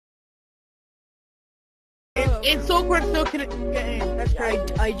It's so quick, so can that's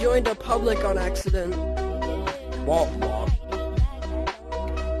right. I joined a public on accident.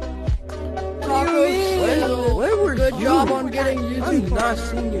 Where were Good you? job on getting YouTube. I'm not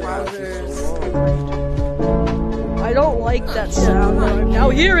seeing you browsers. I don't like that sound that I'm now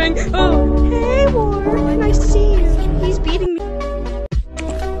hearing. Oh, hey, Warren. Nice to see you. He's beating me.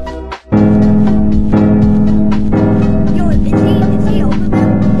 Yo, is he over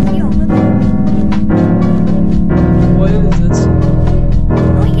there? Is he over there? What is this?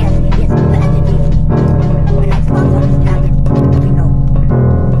 Oh, yes, the entities. When I saw this target, we go.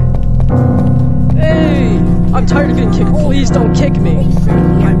 Hey, I'm tired of getting kicked. Please don't kick me.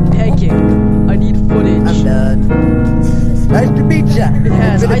 I'm begging. I need footage. I'm done. Nice to meet ya. It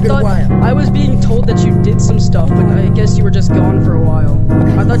has. I thought I was being told that you did some stuff, but I guess you were just gone for a while.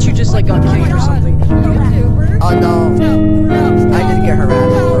 I thought you just like got kicked or something. Oh no. I did get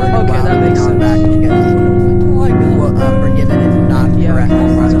harassed. Okay, that makes sense. Forgiven and not correct.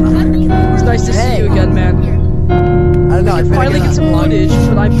 It's nice to see you again, man. I don't know. I can finally get some footage,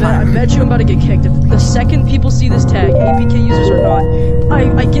 but I bet you I'm about to get kicked. If the second people see this tag, APK users or not,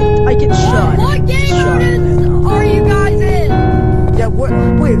 I get shot. What game are you guys in? Yeah, wait,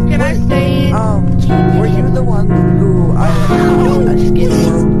 can I say, were you the one who I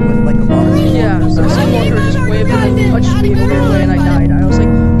skateboard with like a ball? Yeah, so someone who just waved and touched me in a weird way and I died. I was like,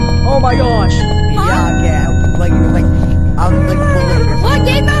 oh my gosh. Yeah, like, I was like, What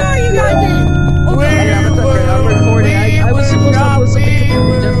game mode are you guys in? I'm recording. I was supposed to upload something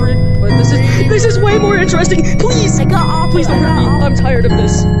completely different, but this is way more interesting. Please, please don't hurt me. I'm tired of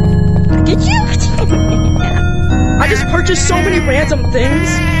this. Get you? I just purchased so many random things.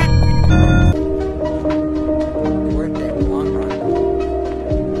 worth it in the long run.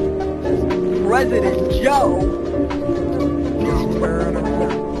 President Joe.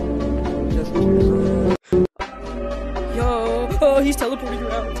 Yo, oh, he's teleporting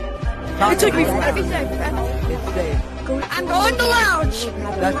around. It took me forever. It's safe. I'm going to lounge.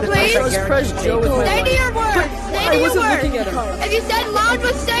 That's the Please? Just press Joe with my Stay to your word. Stay to I your wasn't word. looking at him. If you said lounge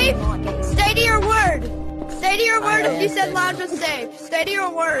was safe, stay to your word. Stay to your word if you said lounge was safe. Stay to your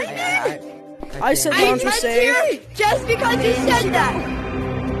word. I said I lounge was went safe. here just because you said that.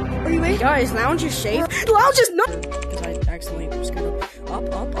 Are you in? Guys, lounge is safe. Lounge is not. Because I accidentally screwed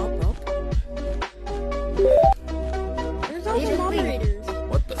up. Up. There's all the moderators.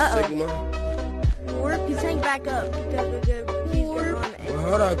 What the Sigma? Warp, he's saying back up because of the he's Well,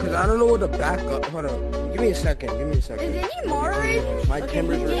 hold on, because I don't know what to back up. Hold on. Give me a second. Is any moderators? My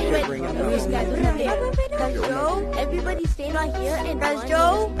timbers are shivering. Does Joe? Everybody stay right here and does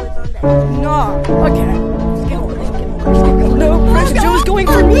Joe? Nah. Okay. No, Press Joe's going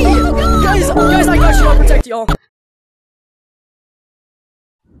for me. Guys, I got you. I'll protect y'all.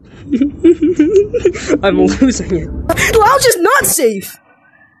 I'm losing it. Lounge is not safe.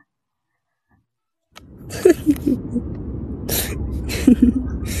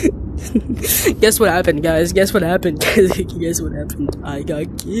 Guess what happened, guys? Guess what happened? Guess what happened? I got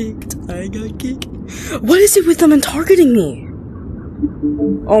kicked. What is it with them and targeting me?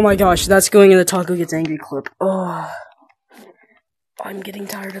 Oh my gosh, that's going in the Taco Gets Angry clip. Oh, I'm getting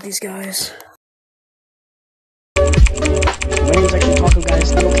tired of these guys. My name's actually Taco,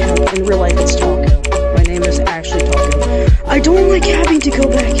 guys. No count. In real life, it's Taco. My name is actually Taco. I don't like having to go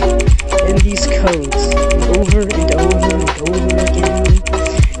back in these codes over and over and over again.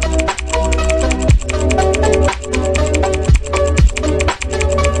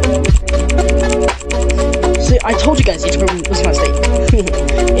 See, I told you guys each room was my state.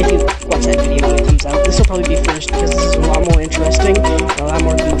 If you watch that video when it comes out, this will probably be first because this is a lot more interesting and a lot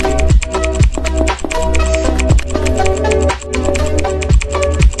more goofy.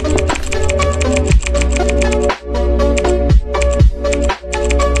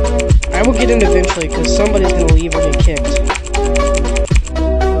 I will get in eventually because somebody's gonna leave or get kicked.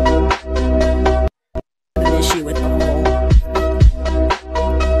 An issue with the whole.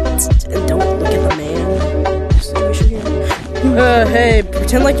 And don't look at the man. Hey,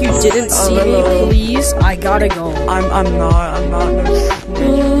 pretend like you didn't see me, please. I gotta go. I'm not.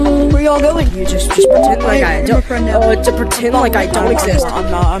 Where y'all going? You just pretend like I don't. To pretend like I don't exist. I'm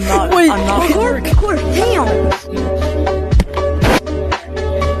not. Wait, I'm not. Court, damn.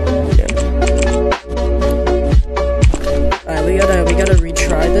 Alright, we gotta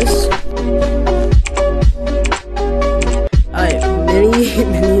retry this. Alright,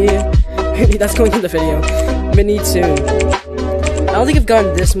 mini, that's going in the video. Mini soon. I don't think I've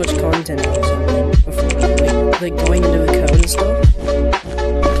gotten this much content out or something before, like going into the code and stuff.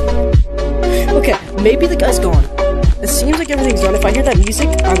 Okay, maybe the guy's gone. It seems like everything's done. If I hear that music,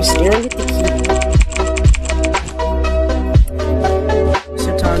 I'm staring at the key.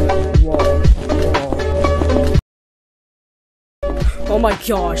 my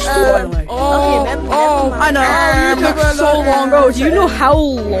gosh, finally. I know. You took so long. Bro, do you know how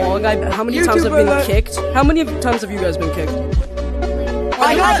long how many times I've been kicked? How many times have you guys been kicked?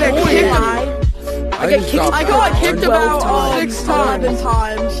 I got kicked about 6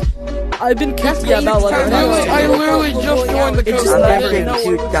 times. I've been kicked about 11 times. I literally just joined the I've code. never been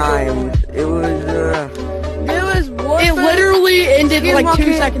 2 times. It literally ended like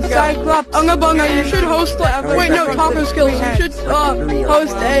 2 seconds ago. Unga Bunga, you should host wait, no, Taco Skills, you should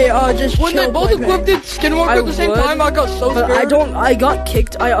host a just when they both equipped Skinwalker at the same time, I got so scared. I got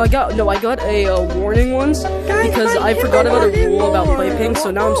kicked. I got a warning once because I forgot about a rule about playping, so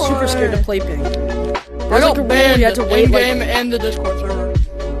now I'm super scared to playping. I got banned you had to wait in-game and the Discord server.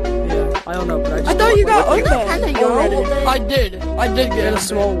 Yeah, I don't know, but I thought you got unbanned. I did get a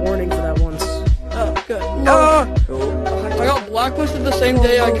small warning for that once. Oh, good. I got blacklisted the same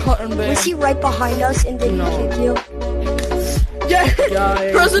day I got unbanned. Was he right behind us and did he kick you? Yeah,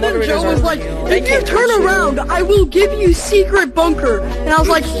 President Joe was like, if you turn around, I will give you secret bunker. And I was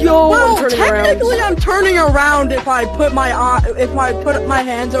like, yo, well, technically I'm turning around if I put my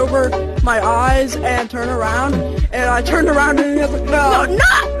hands over my eyes and turn around. And I turned around and he was like, no.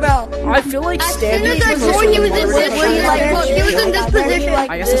 I feel like standing. As soon as I joined, he was in this position.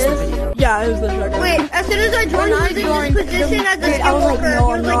 I guess it's the video. Yeah, it was the shotgun. Wait, as soon as I joined, he was in this position as a Skinwalker. He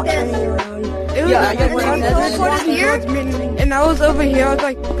was like this. It was and I was over here, I was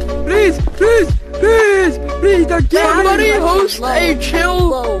like, please, somebody host a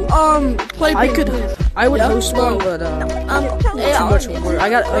chill, play. I would host one, but, too much work. I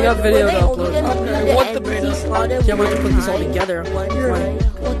got video to upload. What the beta? Yeah, we have to put this all together.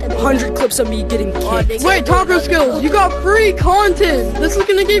 100 clips of me getting kicked. Wait, Taco Skills, you got free content! This is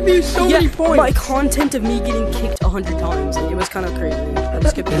gonna give you so many points. My content of me getting kicked 100 times. It was kind of crazy. I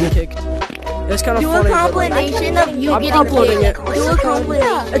just kept getting kicked. It was kind of funny. Do a compilation of you I'm getting uploading kicked. it. Do a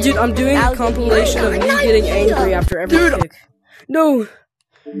compilation. Dude, I'm doing a compilation of me getting angry after every kick. No!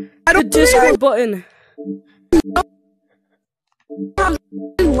 The Discord button!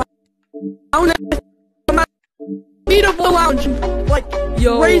 Lounge, like,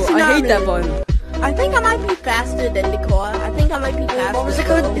 yo, I hate that button. I think I might be faster than Nicole. I think I might be faster. What was it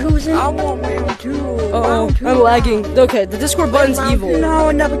called? Who's in? I want round 2. Uh-oh, I'm lagging. Okay, the Discord button's evil. No,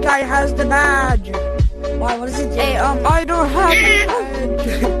 another guy has the badge. Why? What does it do? Hey, I don't have the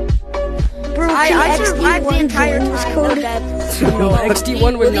badge. Bro, I survived the entire code. No,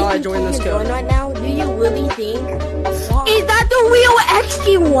 XD1 would not join this code. Right now, do you really think? Is that the real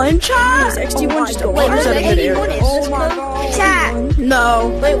XD1 chat? Is XD1 just a Wait, out of is midair? this code? No.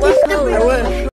 Wait, what's the I wish.